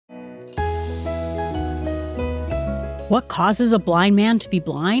What causes a blind man to be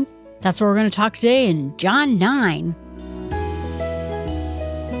blind? That's what we're going to talk today in John 9.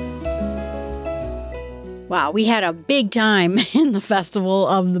 Wow, we had a big time in the Festival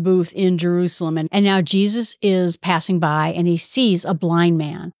of the Booth in Jerusalem. And now Jesus is passing by and he sees a blind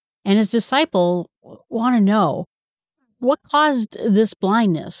man. And his disciples want to know, what caused this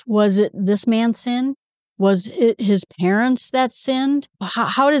blindness? Was it this man's sin? Was it his parents that sinned?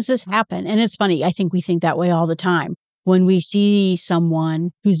 How does this happen? And it's funny, I think we think that way all the time. When we see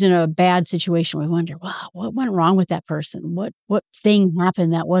someone who's in a bad situation, we wonder, wow, what went wrong with that person? What thing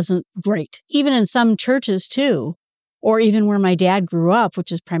happened that wasn't great? Even in some churches too, or even where my dad grew up,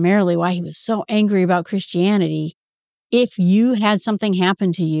 which is primarily why he was so angry about Christianity. If you had something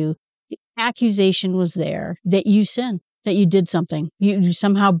happen to you, the accusation was there that you sinned, that you did something. You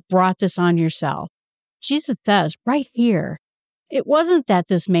somehow brought this on yourself. Jesus says right here, it wasn't that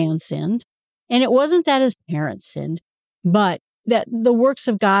this man sinned, and it wasn't that his parents sinned, but that the works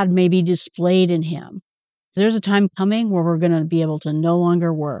of God may be displayed in him. There's a time coming where we're going to be able to no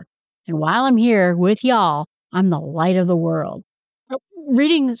longer work. And while I'm here with y'all, I'm the light of the world.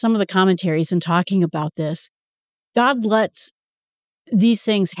 Reading some of the commentaries and talking about this, God lets these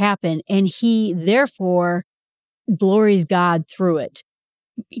things happen, and he therefore glories God through it.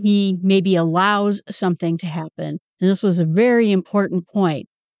 He maybe allows something to happen. And this was a very important point.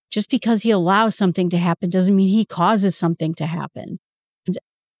 Just because he allows something to happen doesn't mean he causes something to happen. And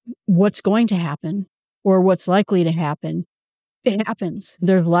what's going to happen or what's likely to happen, it happens.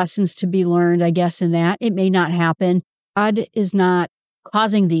 There's lessons to be learned, I guess, in that. It may not happen. God is not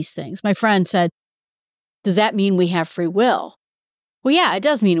causing these things. My friend said, does that mean we have free will? Well, yeah, it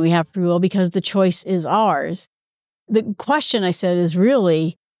does mean we have free will because the choice is ours. The question, I said, is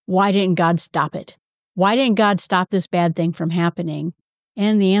really, why didn't God stop it? Why didn't God stop this bad thing from happening?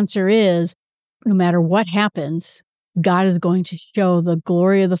 And the answer is, no matter what happens, God is going to show the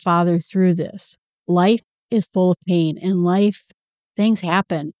glory of the Father through this. Life is full of pain, and things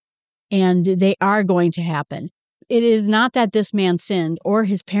happen, and they are going to happen. It is not that this man sinned or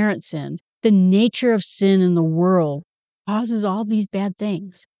his parents sinned. The nature of sin in the world causes all these bad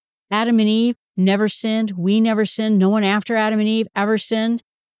things. Adam and Eve never sinned. We never sinned. No one after Adam and Eve ever sinned.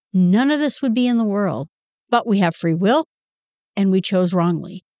 None of this would be in the world. But we have free will, and we chose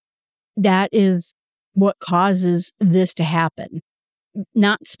wrongly. That is what causes this to happen.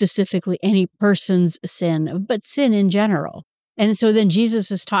 Not specifically any person's sin, but sin in general. And so then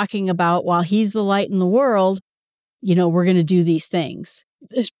Jesus is talking about, while he's the light in the world, we're going to do these things.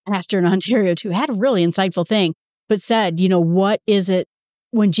 This pastor in Ontario, too, had a really insightful thing, but said, what is it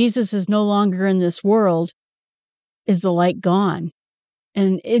when Jesus is no longer in this world? Is the light gone?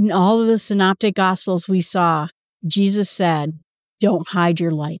 And in all of the synoptic gospels we saw, Jesus said, don't hide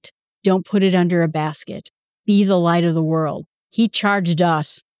your light. Don't put it under a basket. Be the light of the world. He charged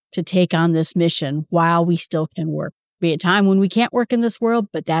us to take on this mission while we still can work. Be a time when we can't work in this world,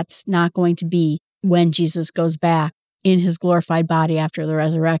 but that's not going to be when Jesus goes back in his glorified body after the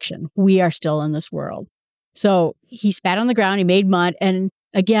resurrection. We are still in this world. So he spat on the ground, he made mud. And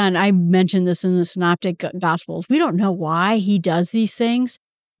again, I mentioned this in the synoptic gospels. We don't know why he does these things,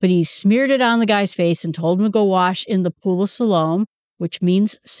 but he smeared it on the guy's face and told him to go wash in the pool of Siloam, which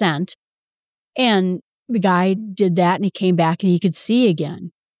means sent. And the guy did that, and he came back and he could see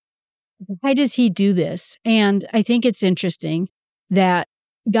again. Why does he do this? And I think it's interesting that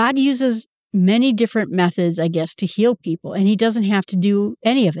God uses many different methods, I guess, to heal people, and he doesn't have to do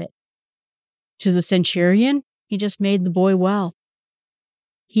any of it. To the centurion, he just made the boy well.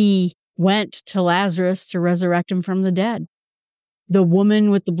 He went to Lazarus to resurrect him from the dead. The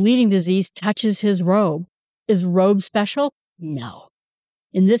woman with the bleeding disease touches his robe. Is robe special? No.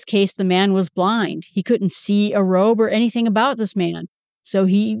 In this case, the man was blind. He couldn't see a robe or anything about this man. So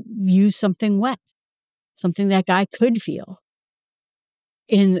he used something wet, something that guy could feel.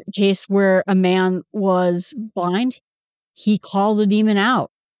 In the case where a man was blind, he called the demon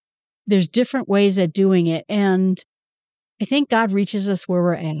out. There's different ways at doing it. And I think God reaches us where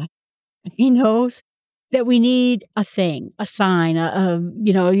we're at. He knows that we need a thing, a sign,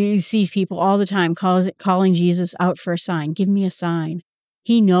 you see people all the time calling Jesus out for a sign. Give me a sign.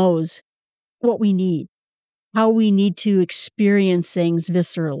 He knows what we need, how we need to experience things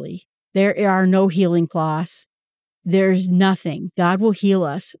viscerally. There are no healing cloths. There's nothing. God will heal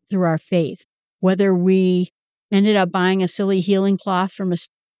us through our faith. Whether we ended up buying a silly healing cloth from a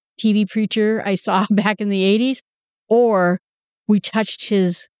TV preacher I saw back in the 80s, or we touched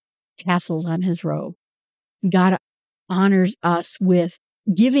his tassels on his robe. God honors us with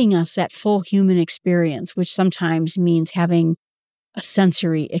giving us that full human experience, which sometimes means having a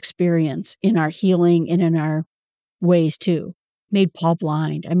sensory experience in our healing and in our ways too, made Paul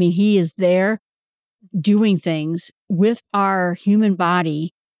blind. I mean, he is there doing things with our human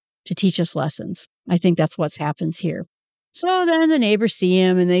body to teach us lessons. I think that's what happens here. So then the neighbors see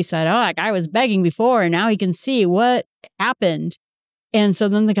him and they said, oh, that guy was begging before and now he can see what happened. And so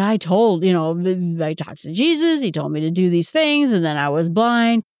then the guy told, I talked to Jesus. He told me to do these things. And then I was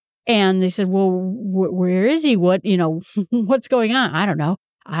blind. And they said, well, where is he? What, what's going on? I don't know.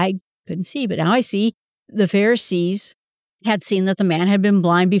 I couldn't see, but now I see. The Pharisees had seen that the man had been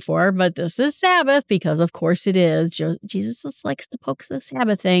blind before, but this is Sabbath because of course it is. Jesus just likes to poke the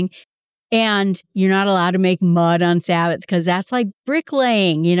Sabbath thing. And you're not allowed to make mud on Sabbath because that's like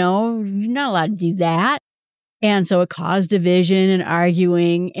bricklaying, you're not allowed to do that. And so it caused division and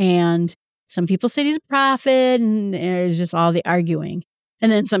arguing. And some people said he's a prophet and there's just all the arguing.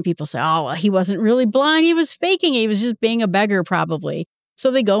 And then some people say, oh, well, he wasn't really blind. He was faking it. He was just being a beggar probably.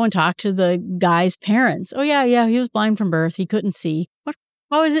 So they go and talk to the guy's parents. Oh, yeah, he was blind from birth. He couldn't see.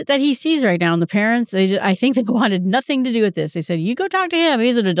 How is it that he sees right now? And the parents, I think they wanted nothing to do with this. They said, you go talk to him.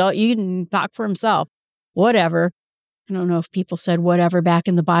 He's an adult. You can talk for himself. Whatever. I don't know if people said whatever back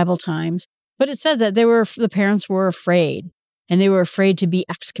in the Bible times, but it said that the parents were afraid and they were afraid to be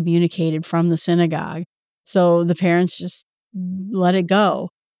excommunicated from the synagogue. So the parents just let it go.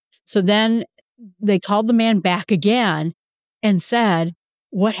 So then they called the man back again and said,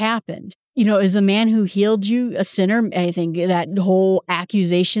 what happened? Is the man who healed you a sinner? I think that whole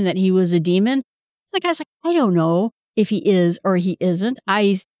accusation that he was a demon. The guy's like, I don't know if he is or he isn't.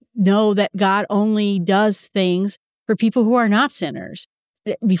 I know that God only does things for people who are not sinners.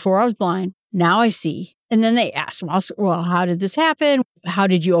 Before I was blind, now I see. And then they asked him, well, how did this happen? How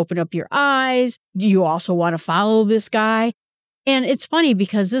did you open up your eyes? Do you also want to follow this guy? And it's funny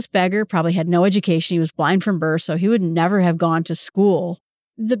because this beggar probably had no education. He was blind from birth, so he would never have gone to school.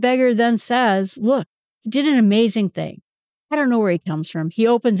 The beggar then says, look, he did an amazing thing. I don't know where he comes from. He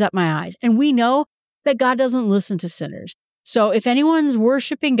opens up my eyes. And we know that God doesn't listen to sinners. So if anyone's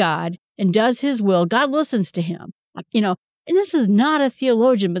worshiping God and does his will, God listens to him. And this is not a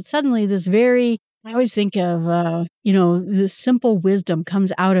theologian, but suddenly I always think of, this simple wisdom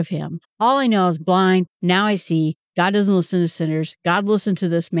comes out of him. All I know is blind. Now I see. God doesn't listen to sinners. God listened to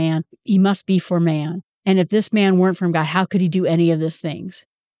this man. He must be for man. And if this man weren't from God, how could he do any of these things?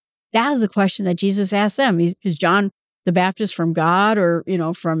 That is the question that Jesus asked them. Is John the Baptist from God or,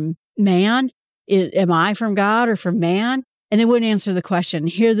 from man? Am I from God or from man? And they wouldn't answer the question.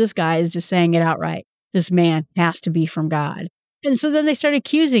 Here this guy is just saying it outright. This man has to be from God. And so then they started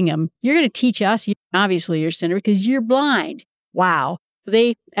accusing him. You're going to teach us. Obviously, you're a sinner because you're blind. Wow.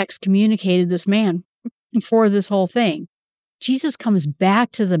 They excommunicated this man for this whole thing. Jesus comes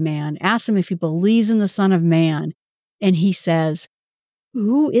back to the man, asks him if he believes in the Son of Man. And he says,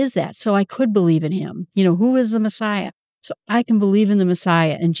 who is that? So I could believe in him. Who is the Messiah? So I can believe in the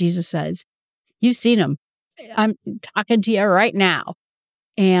Messiah. And Jesus says, you've seen him. I'm talking to you right now.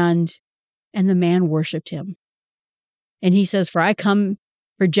 And the man worshiped him. And he says, for I come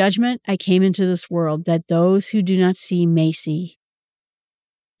for judgment. I came into this world that those who do not see may see.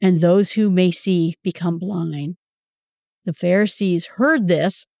 And those who may see become blind. The Pharisees heard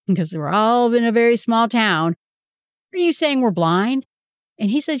this because they were all in a very small town. Are you saying we're blind? And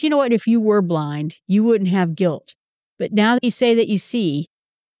he says, you know what? If you were blind, you wouldn't have guilt. But now that you say that you see,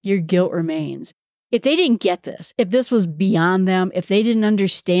 your guilt remains. If they didn't get this, if this was beyond them, if they didn't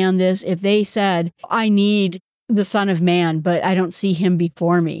understand this, if they said, I need the Son of Man, but I don't see him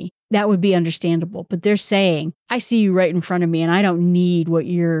before me, that would be understandable. But they're saying, I see you right in front of me and I don't need what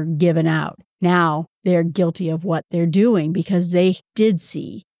you're giving out. Now they're guilty of what they're doing because they did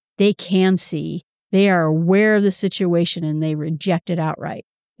see, they can see, they are aware of the situation and they reject it outright.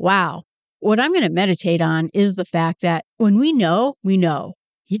 Wow. What I'm going to meditate on is the fact that when we know, we know.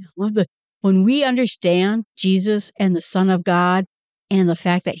 When we understand Jesus and the Son of God and the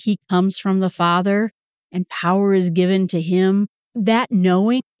fact that he comes from the Father and power is given to him, that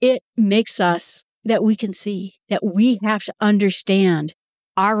knowing, it makes us that we can see, that we have to understand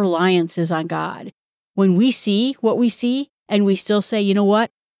our reliance is on God. When we see what we see and we still say, you know what,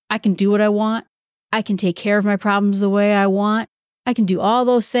 I can do what I want. I can take care of my problems the way I want. I can do all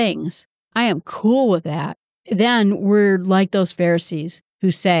those things. I am cool with that. Then we're like those Pharisees who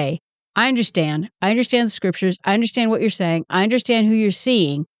say, I understand the scriptures. I understand what you're saying. I understand who you're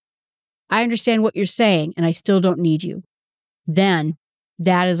seeing. I understand what you're saying, and I still don't need you. Then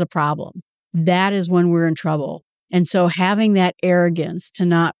that is a problem. That is when we're in trouble. And so having that arrogance to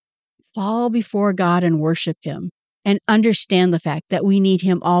not fall before God and worship him and understand the fact that we need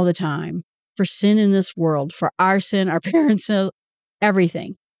him all the time for sin in this world, for our sin, our parents' sin,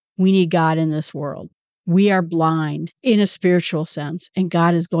 everything. We need God in this world. We are blind in a spiritual sense, and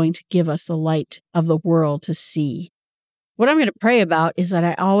God is going to give us the light of the world to see. What I'm going to pray about is that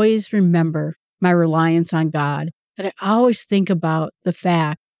I always remember my reliance on God, that I always think about the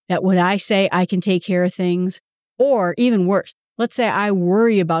fact that when I say I can take care of things, or even worse, let's say I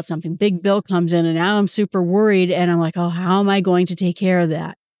worry about something, big bill comes in and now I'm super worried and I'm like, oh, how am I going to take care of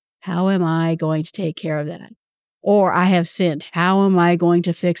that? How am I going to take care of that? Or I have sinned. How am I going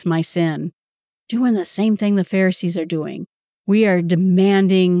to fix my sin? Doing the same thing the Pharisees are doing. We are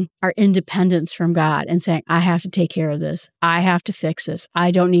demanding our independence from God and saying, I have to take care of this. I have to fix this.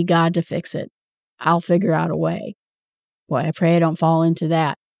 I don't need God to fix it. I'll figure out a way. Boy, I pray I don't fall into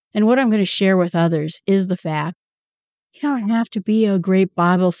that. And what I'm going to share with others is the fact you don't have to be a great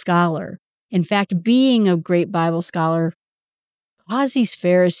Bible scholar. In fact, being a great Bible scholar caused these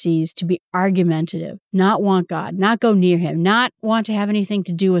Pharisees to be argumentative, not want God, not go near him, not want to have anything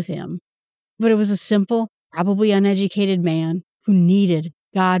to do with him. But it was a simple, probably uneducated man who needed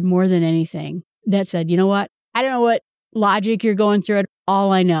God more than anything that said, you know what? I don't know what logic you're going through.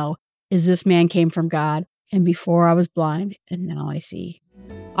 All I know is this man came from God. And before I was blind, and now I see.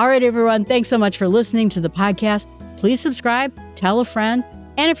 All right, everyone. Thanks so much for listening to the podcast. Please subscribe, tell a friend.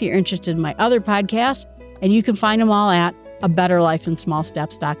 And if you're interested in my other podcasts, and you can find them all at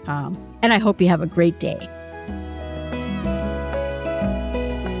abetterlifeinsmallsteps.com. And I hope you have a great day.